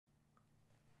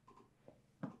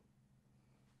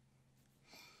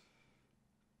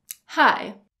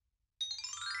Hi.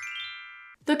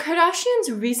 The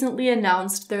Kardashians recently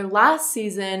announced their last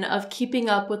season of Keeping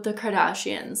Up with the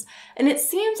Kardashians, and it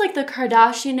seems like the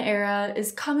Kardashian era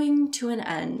is coming to an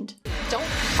end. Don't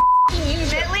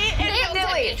use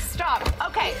Millie, stop.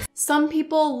 Okay. Some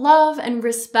people love and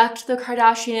respect the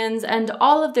Kardashians and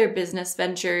all of their business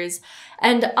ventures,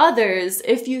 and others,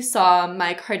 if you saw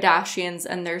my Kardashians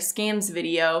and their scams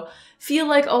video, feel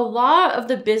like a lot of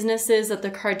the businesses that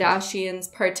the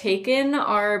Kardashians partake in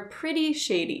are pretty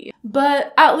shady.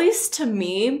 But at least to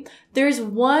me, there's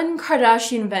one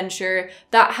Kardashian venture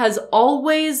that has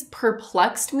always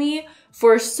perplexed me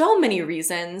for so many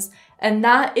reasons, and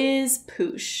that is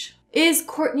Poosh. Is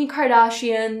Kourtney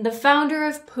Kardashian, the founder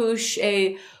of Poosh,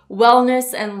 a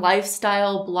wellness and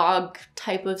lifestyle blog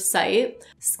type of site,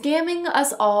 scamming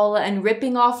us all and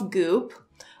ripping off Goop?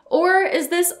 Or is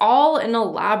this all an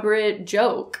elaborate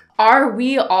joke? Are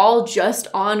we all just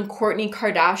on Kourtney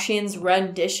Kardashian's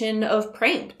rendition of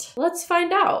Pranked? Let's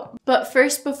find out. But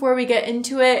first, before we get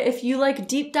into it, if you like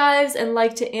deep dives and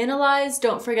like to analyze,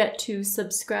 don't forget to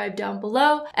subscribe down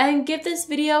below and give this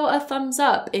video a thumbs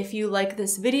up. If you like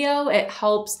this video, it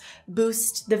helps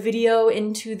boost the video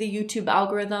into the YouTube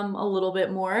algorithm a little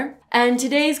bit more. And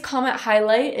today's comment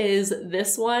highlight is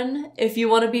this one. If you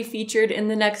want to be featured in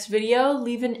the next video,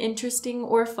 leave an interesting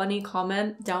or funny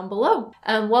comment down below.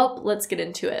 And well, let's get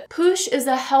into it. Poosh is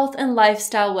a health and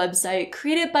lifestyle website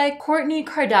created by Kourtney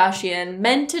Kardashian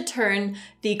meant to turn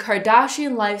the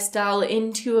Kardashian lifestyle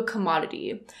into a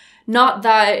commodity. Not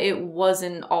that it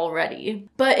wasn't already,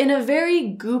 but in a very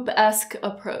Goop-esque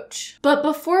approach. But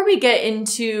before we get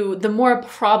into the more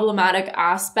problematic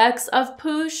aspects of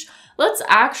Poosh, let's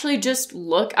actually just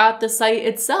look at the site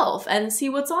itself and see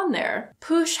what's on there.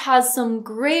 Poosh has some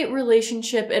great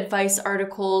relationship advice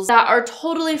articles that are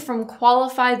totally from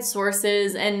qualified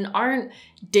sources and aren't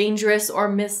dangerous or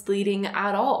misleading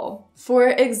at all. For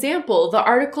example, the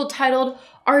article titled,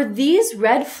 "Are these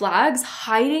red flags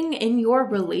hiding in your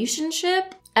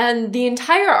relationship?" And the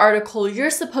entire article, you're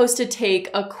supposed to take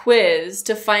a quiz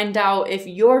to find out if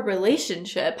your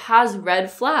relationship has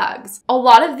red flags. A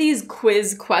lot of these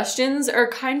quiz questions are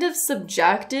kind of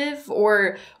subjective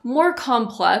or more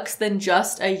complex than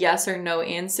just a yes or no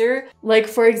answer. Like,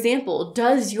 for example,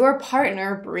 does your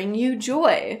partner bring you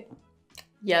joy?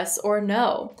 Yes or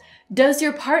no. Does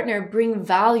your partner bring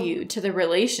value to the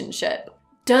relationship?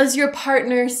 Does your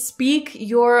partner speak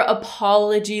your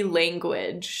apology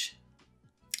language?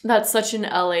 That's such an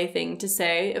LA thing to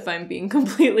say, if I'm being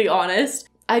completely honest.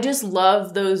 I just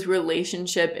love those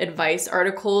relationship advice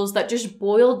articles that just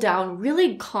boil down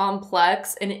really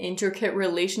complex and intricate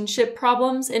relationship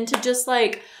problems into just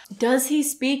like, does he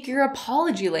speak your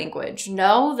apology language?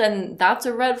 No? Then that's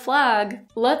a red flag.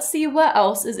 Let's see what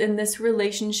else is in this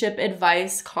relationship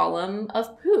advice column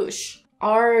of Poosh.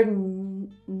 Are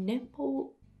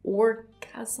nipple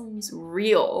orgasms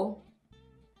real?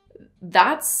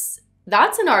 That's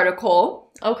an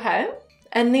article, okay.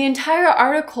 And the entire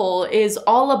article is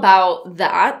all about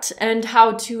that and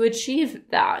how to achieve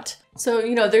that. So,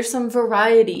 you know, there's some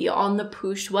variety on the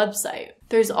Poosh website.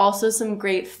 There's also some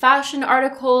great fashion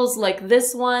articles like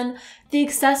this one, the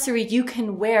accessory you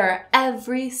can wear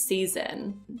every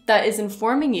season, that is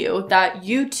informing you that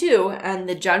you too and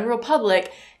the general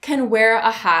public can wear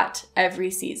a hat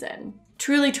every season.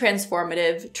 Truly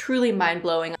transformative, truly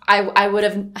mind-blowing. I would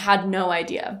have had no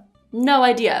idea. No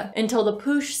idea until the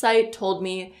Poosh site told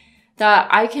me that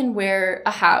I can wear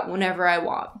a hat whenever I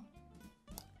want.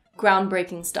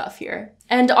 Groundbreaking stuff here.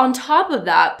 And on top of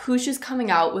that, Poosh is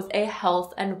coming out with a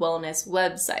health and wellness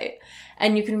website.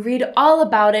 And you can read all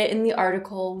about it in the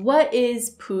article, What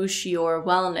is Poosh Your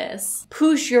Wellness?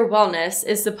 Poosh Your Wellness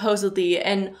is supposedly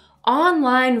an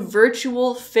online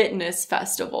virtual fitness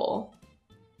festival.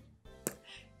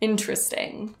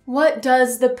 Interesting. What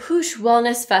does the Poosh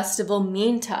Wellness Festival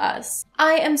mean to us?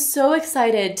 I am so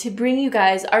excited to bring you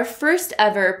guys our first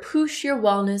ever Poosh Your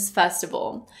Wellness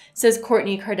Festival, says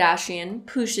Kourtney Kardashian,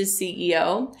 Poosh's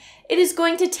CEO. It is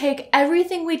going to take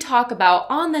everything we talk about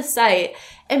on the site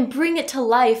and bring it to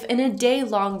life in a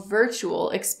day-long virtual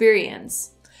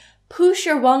experience. Poosh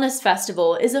Your Wellness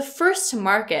Festival is a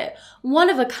first-to-market,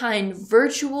 one-of-a-kind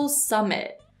virtual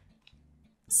summit.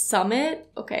 Summit?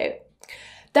 Okay.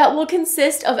 That will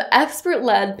consist of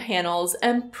expert-led panels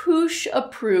and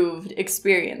Poosh-approved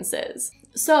experiences.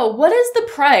 So what is the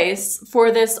price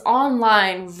for this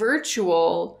online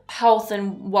virtual health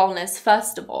and wellness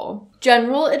festival?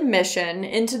 General admission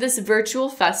into this virtual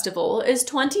festival is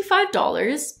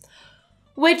 $25,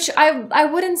 Which I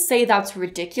wouldn't say that's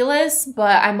ridiculous,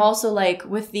 but I'm also like,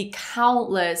 with the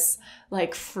countless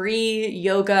like free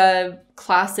yoga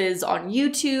classes on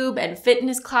YouTube and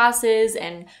fitness classes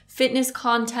and fitness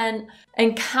content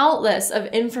and countless of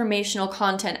informational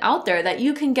content out there that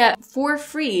you can get for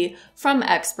free from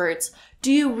experts,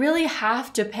 do you really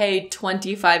have to pay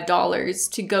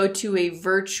 $25 to go to a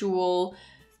virtual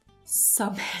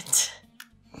summit?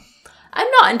 I'm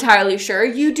not entirely sure.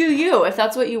 You do you. If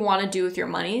that's what you want to do with your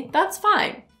money, that's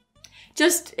fine.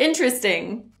 Just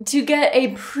interesting. To get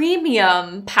a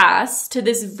premium pass to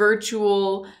this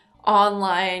virtual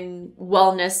online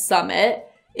wellness summit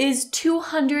is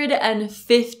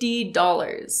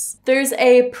 $250. There's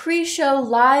a pre-show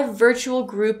live virtual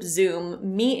group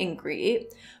Zoom meet and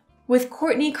greet with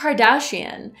Kourtney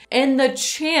Kardashian and the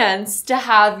chance to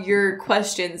have your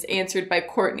questions answered by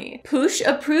Kourtney. Poosh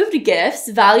approved gifts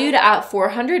valued at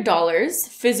 $400,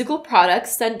 physical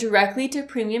products sent directly to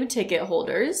premium ticket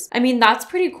holders. I mean, that's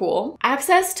pretty cool.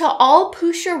 Access to all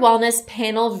Poosh Your Wellness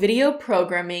panel video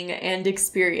programming and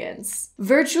experience.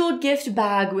 Virtual gift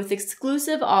bag with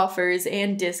exclusive offers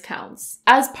and discounts.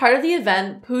 As part of the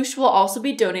event, Poosh will also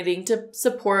be donating to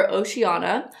support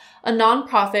Oceana, a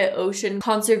nonprofit ocean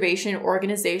conservation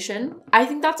organization. I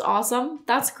think that's awesome.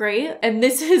 That's great. And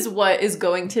this is what is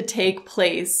going to take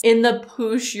place in the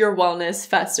Poosh Your Wellness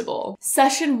Festival.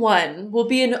 Session 1 will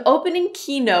be an opening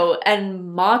keynote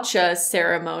and matcha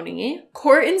ceremony.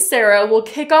 Court and Sarah will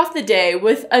kick off the day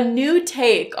with a new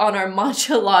take on our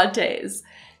matcha lattes.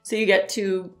 So you get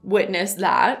to witness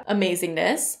that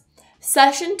amazingness.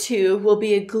 Session 2 will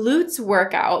be a glutes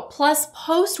workout plus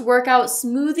post-workout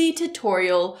smoothie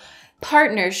tutorial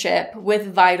partnership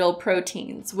with Vital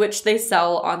Proteins, which they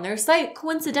sell on their site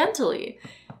coincidentally.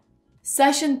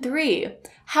 Session 3,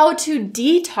 how to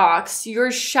detox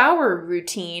your shower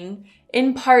routine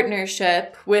in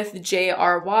partnership with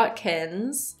J.R.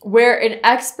 Watkins, where an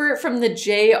expert from the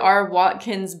J.R.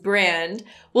 Watkins brand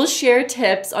will share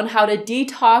tips on how to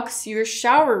detox your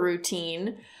shower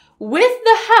routine with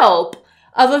the help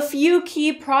of a few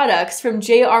key products from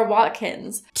J.R.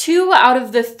 Watkins. 2 out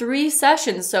of the 3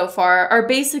 sessions so far are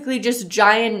basically just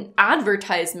giant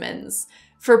advertisements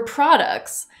for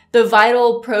products, the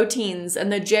Vital Proteins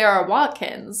and the J.R.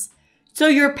 Watkins. So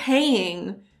you're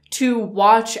paying to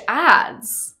watch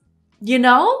ads, you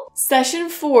know? Session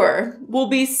 4 will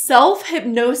be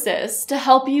self-hypnosis to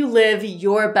help you live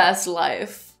your best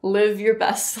life. Live your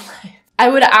best life. I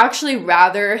would actually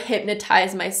rather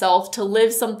hypnotize myself to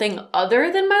live something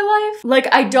other than my life. Like,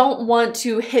 I don't want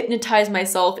to hypnotize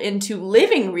myself into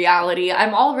living reality.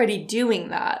 I'm already doing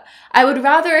that. I would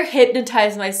rather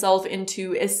hypnotize myself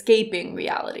into escaping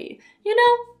reality, you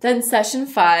know? Then session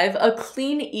 5, a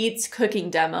clean eats cooking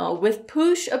demo with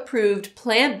Poosh approved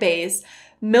plant-based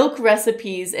milk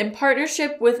recipes in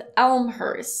partnership with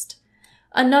Elmhurst.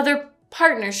 Another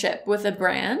partnership with a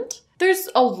brand. There's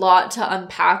a lot to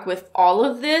unpack with all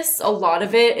of this. A lot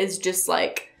of it is just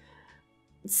like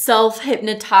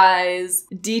self-hypnotize,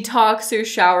 detox your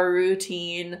shower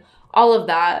routine, all of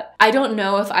that. I don't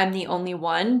know if I'm the only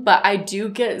one, but I do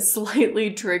get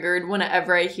slightly triggered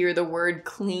whenever I hear the word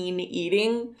clean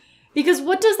eating. Because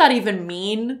what does that even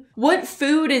mean? What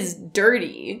food is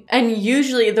dirty? And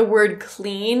usually the word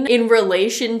clean in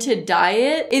relation to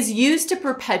diet is used to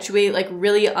perpetuate like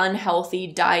really unhealthy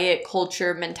diet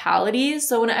culture mentalities.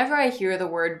 So whenever I hear the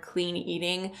word clean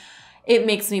eating, it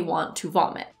makes me want to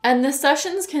vomit. And the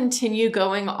sessions continue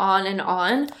going on and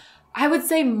on. I would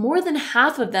say more than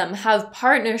half of them have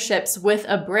partnerships with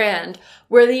a brand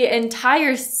where the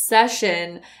entire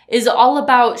session is all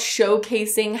about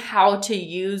showcasing how to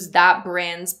use that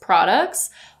brand's products,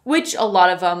 which a lot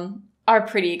of them are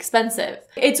pretty expensive.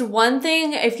 It's one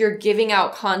thing if you're giving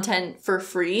out content for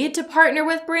free to partner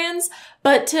with brands,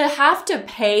 but to have to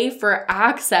pay for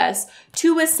access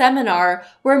to a seminar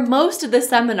where most of the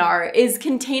seminar is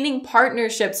containing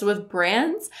partnerships with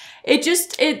brands,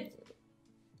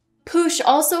 Poosh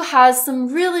also has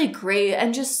some really great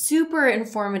and just super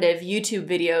informative YouTube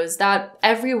videos that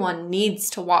everyone needs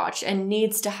to watch and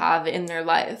needs to have in their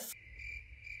life.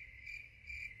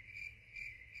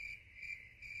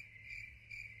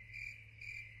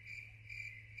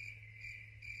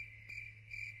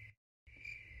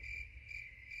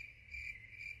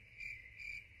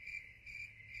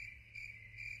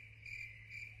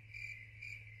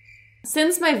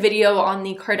 Since my video on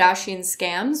the Kardashian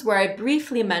scams, where I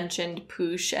briefly mentioned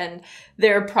Poosh and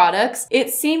their products,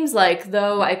 it seems like,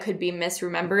 though I could be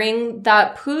misremembering,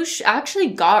 that Poosh actually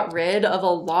got rid of a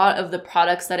lot of the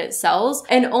products that it sells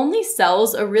and only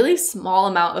sells a really small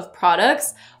amount of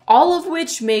products all of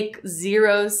which make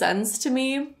zero sense to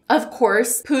me. Of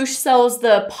course, Poosh sells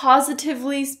the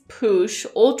Positively Poosh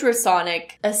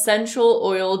Ultrasonic Essential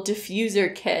Oil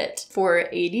Diffuser Kit for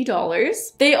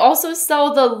 $80. They also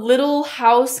sell the Little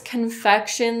House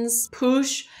Confections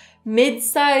Poosh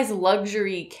Mid-Size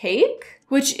Luxury Cake,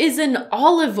 which is an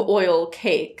olive oil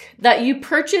cake that you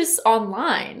purchase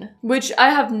online, which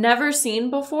I have never seen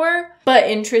before, but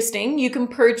interesting. You can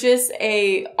purchase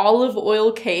a olive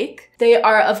oil cake. They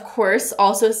are, of course,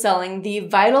 also selling the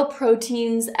Vital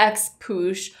Proteins X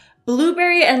Poosh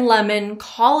Blueberry and Lemon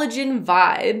Collagen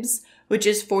Vibes, which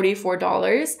is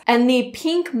 $44, and the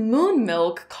Pink Moon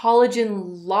Milk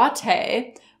Collagen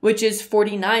Latte, which is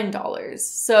 $49.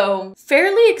 So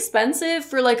fairly expensive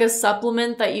for like a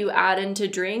supplement that you add into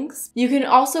drinks. You can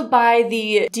also buy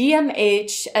the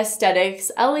DMH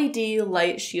Aesthetics LED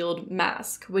Light Shield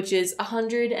Mask, which is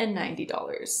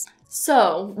 $190.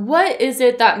 So what is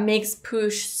it that makes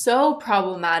Poosh so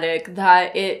problematic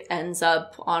that it ends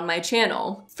up on my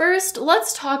channel? First,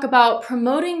 let's talk about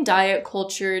promoting diet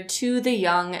culture to the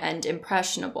young and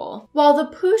impressionable. While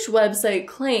the Poosh website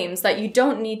claims that you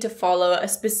don't need to follow a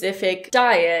specific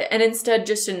diet and instead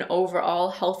just an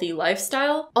overall healthy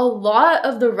lifestyle, a lot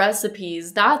of the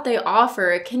recipes that they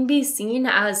offer can be seen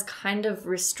as kind of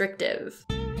restrictive.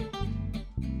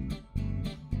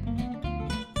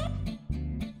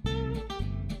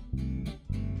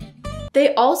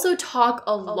 They also talk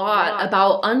a lot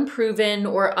about unproven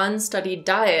or unstudied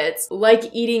diets, like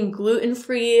eating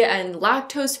gluten-free and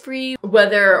lactose-free,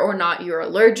 whether or not you're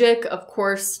allergic. Of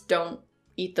course, don't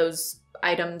eat those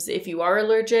items if you are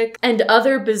allergic, and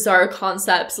other bizarre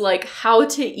concepts like how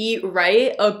to eat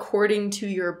right according to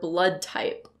your blood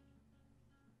type.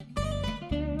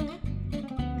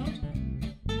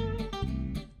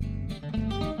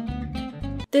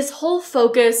 This whole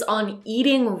focus on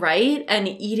eating right and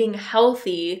eating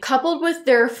healthy, coupled with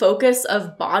their focus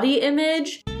of body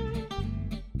image,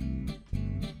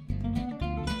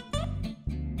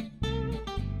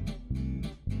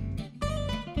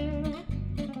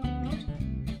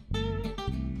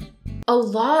 a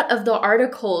lot of the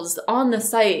articles on the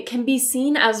site can be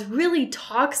seen as really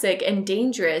toxic and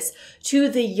dangerous to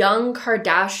the young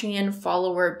Kardashian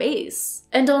follower base.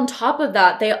 And on top of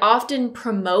that, they often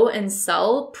promote and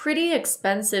sell pretty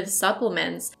expensive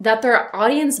supplements that their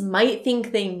audience might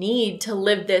think they need to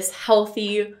live this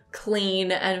healthy,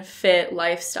 clean, and fit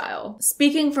lifestyle.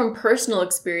 Speaking from personal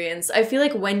experience, I feel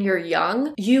like when you're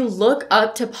young, you look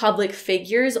up to public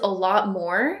figures a lot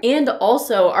more and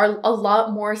also are a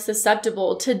lot more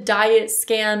susceptible to diet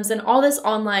scams and all this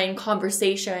online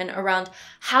conversation around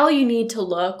how you need to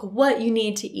look, what you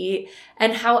need to eat,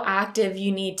 and how active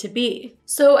you need to be.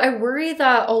 So I worry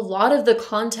that a lot of the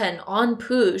content on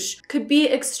Poosh could be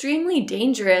extremely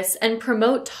dangerous and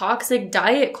promote toxic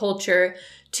diet culture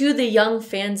to the young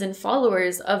fans and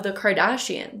followers of the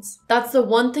Kardashians. That's the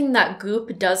one thing that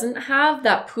Goop doesn't have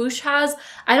that Poosh has.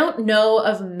 I don't know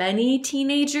of many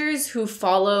teenagers who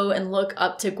follow and look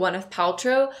up to Gwyneth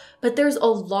Paltrow, but there's a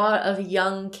lot of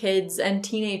young kids and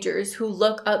teenagers who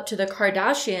look up to the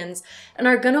Kardashians and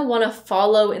are gonna wanna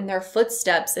follow in their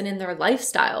footsteps and in their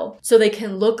lifestyle so they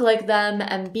can look like them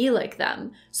and be like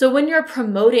them. So when you're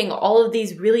promoting all of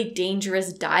these really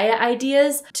dangerous diet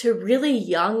ideas to really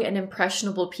young and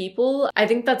impressionable people, I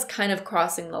think that's kind of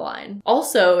crossing the line.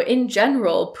 Also, in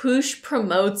general, Poosh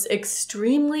promotes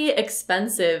extremely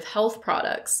expensive health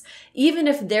products. Even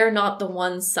if they're not the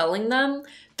ones selling them,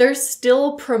 they're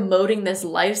still promoting this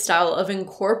lifestyle of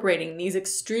incorporating these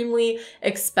extremely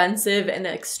expensive and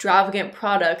extravagant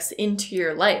products into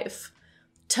your life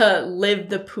to live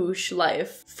the Poosh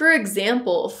life. For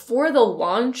example, for the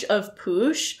launch of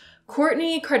Poosh,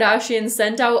 Kourtney Kardashian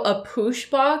sent out a Poosh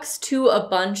box to a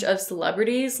bunch of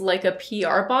celebrities, like a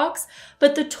PR box,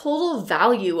 but the total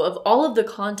value of all of the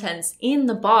contents in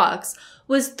the box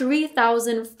was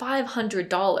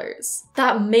 $3,500.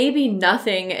 That may be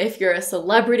nothing if you're a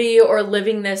celebrity or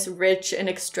living this rich and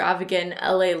extravagant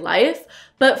LA life,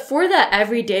 but for the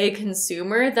everyday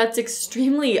consumer, that's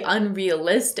extremely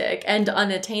unrealistic and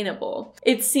unattainable.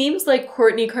 It seems like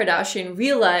Kourtney Kardashian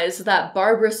realized that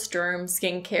Barbara Sturm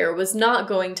skincare was not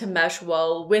going to mesh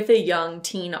well with a young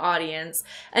teen audience,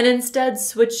 and instead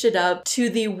switched it up to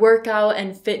the workout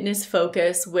and fitness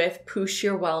focus with Poosh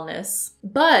Your Wellness.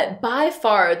 But by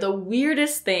far, the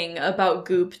weirdest thing about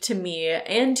Goop to me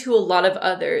and to a lot of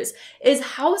others is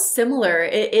how similar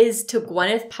it is to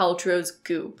Gwyneth Paltrow's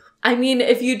Goop. I mean,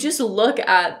 if you just look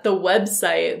at the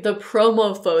website, the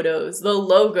promo photos, the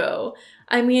logo,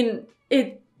 I mean,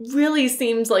 it really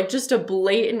seems like just a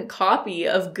blatant copy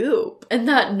of Goop, and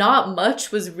that not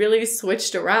much was really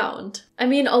switched around. I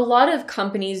mean, a lot of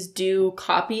companies do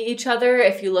copy each other.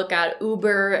 If you look at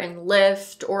Uber and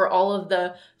Lyft or all of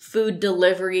the food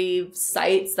delivery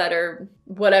sites that are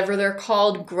whatever they're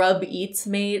called, Grub Eats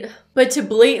Mate. But to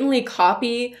blatantly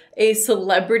copy a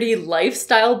celebrity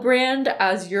lifestyle brand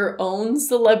as your own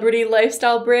celebrity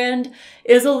lifestyle brand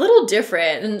is a little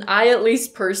different, and I at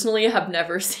least personally have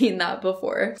never seen that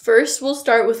before. First, we'll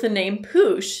start with the name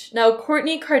Poosh. Now,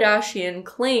 Kourtney Kardashian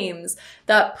claims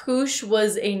that Poosh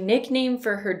was a nickname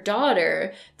for her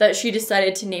daughter that she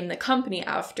decided to name the company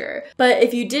after. But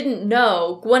if you didn't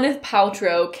know, Gwyneth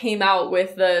Paltrow came out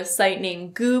with the site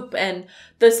name Goop, and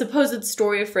the supposed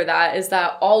story for that is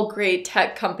that all great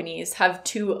tech companies have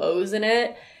 2 O's in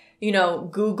it. You know,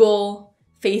 Google,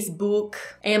 Facebook,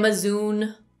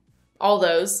 Amazon, all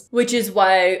those, which is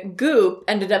why Goop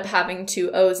ended up having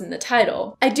 2 O's in the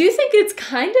title. I do think it's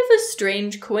kind of a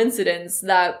strange coincidence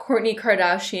that Kourtney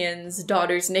Kardashian's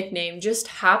daughter's nickname just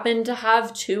happened to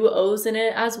have 2 O's in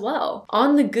it as well.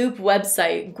 On the Goop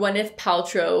website, Gwyneth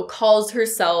Paltrow calls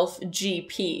herself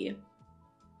GP.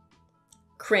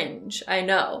 Cringe, I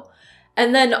know.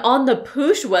 And then on the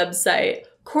Poosh website,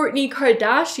 Kourtney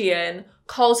Kardashian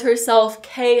calls herself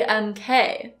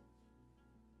KMK.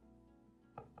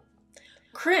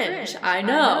 Cringe, I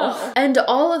know. And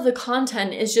all of the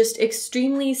content is just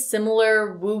extremely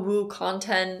similar woo-woo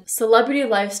content, celebrity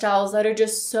lifestyles that are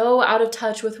just so out of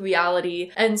touch with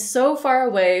reality and so far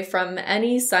away from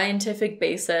any scientific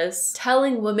basis,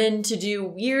 telling women to do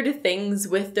weird things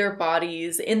with their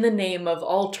bodies in the name of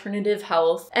alternative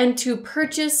health and to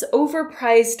purchase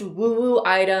overpriced woo-woo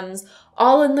items,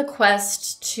 all in the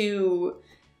quest to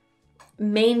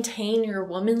maintain your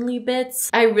womanly bits.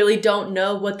 I really don't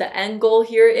know what the end goal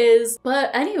here is.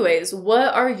 But anyways,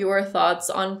 what are your thoughts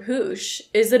on Poosh?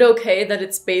 Is it okay that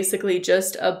it's basically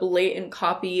just a blatant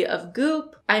copy of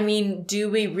Goop? I mean,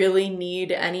 do we really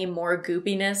need any more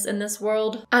goopiness in this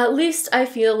world? At least I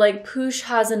feel like Poosh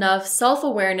has enough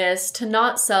self-awareness to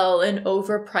not sell an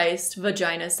overpriced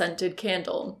vagina-scented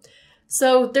candle.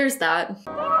 So there's that.